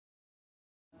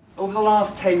over the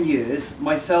last 10 years,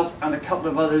 myself and a couple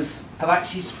of others have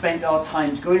actually spent our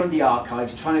times going on the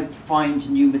archives trying to find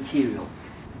new material.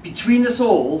 Between us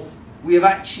all, we have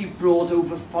actually brought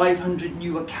over 500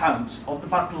 new accounts of the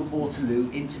Battle of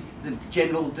Waterloo into the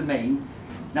general domain.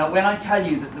 Now, when I tell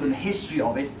you that the history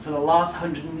of it for the last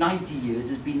 190 years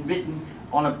has been written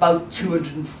on about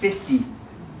 250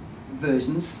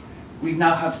 versions, we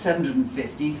now have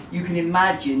 750, you can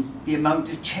imagine the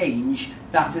amount of change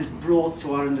that has brought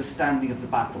to our understanding of the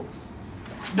battle.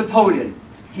 Napoleon,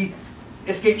 he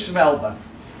escapes from Elba.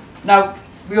 Now,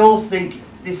 we all think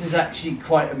this is actually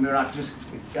quite a miraculous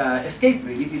escape,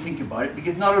 really, if you think about it,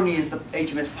 because not only is the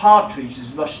HMS Partridge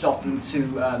has rushed off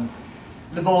into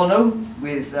Livorno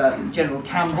with General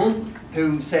Campbell,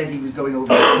 who says he was going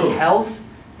over his health.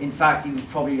 In fact, he was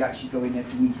probably actually going there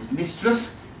to meet his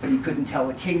mistress, but he couldn't tell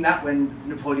the king that when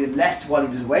Napoleon left while he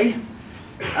was away.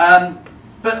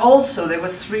 But also there were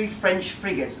 3 French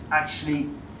frigates actually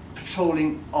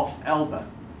patrolling off Elba.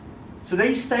 So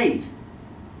they stayed.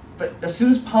 But as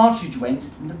soon as Partridge went,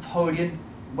 Napoleon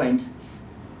went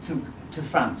to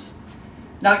France.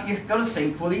 Now you've got to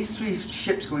think, well, these 3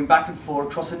 ships going back and forth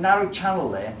across a narrow channel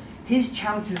there, his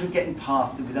chances of getting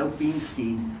past it without being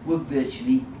seen were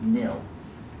virtually nil.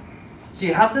 So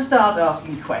you have to start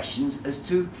asking questions as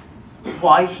to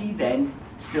why he then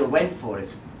still went for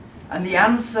it. And the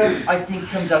answer, I think,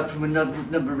 comes out from a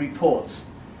number of reports.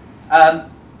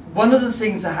 One of the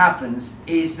things that happens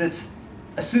is that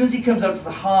as soon as he comes out of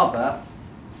the harbour,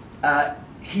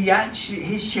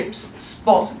 his ships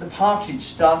spot the Partridge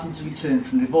starting to return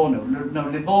from Livorno.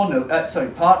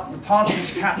 The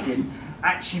Partridge captain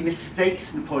actually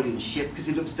mistakes Napoleon's ship because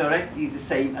it looks directly the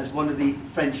same as one of the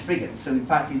French frigates. So in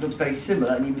fact it looks very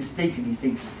similar and he mistakenly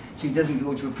thinks, so he doesn't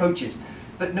go to approach it.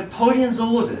 But Napoleon's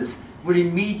orders were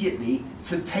immediately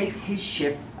to take his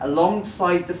ship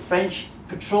alongside the French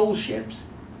patrol ships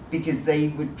because they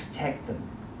would protect them.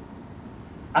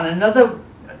 And another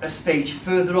stage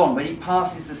further on, when he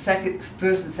passes the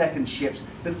first and second ships,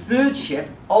 the 3rd ship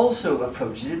also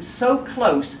approaches him so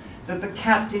close that the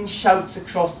captain shouts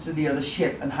across to the other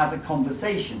ship and has a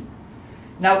conversation.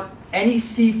 Now, any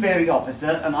seafaring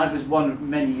officer, and I was one for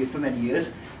many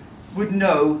years, would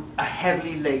know a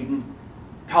heavily laden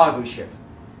cargo ship.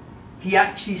 He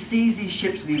actually sees these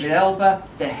ships leaving Elba,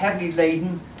 they're heavily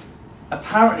laden.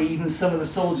 Apparently even some of the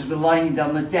soldiers were lying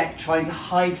down the deck trying to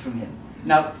hide from him.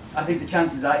 Now, I think the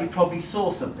chances are he probably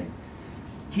saw something.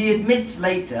 He admits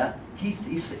later,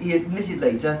 he admitted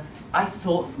later, I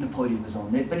thought Napoleon was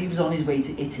on there, but he was on his way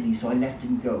to Italy, so I let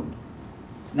him go.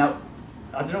 Now,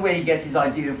 I don't know where he gets his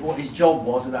idea of what his job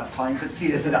was at that time, but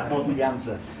seriously, that wasn't the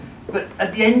answer. But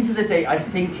at the end of the day, I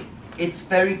think it's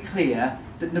very clear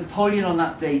that Napoleon on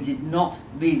that day did not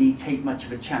really take much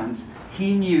of a chance.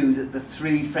 He knew that the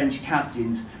 3 French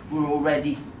captains were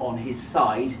already on his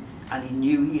side, and he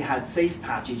knew he had safe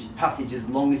passage as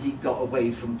long as he got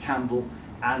away from Campbell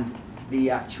and the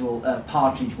actual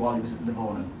Partridge while he was at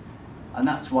Livorno. And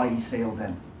that's why he sailed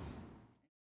then.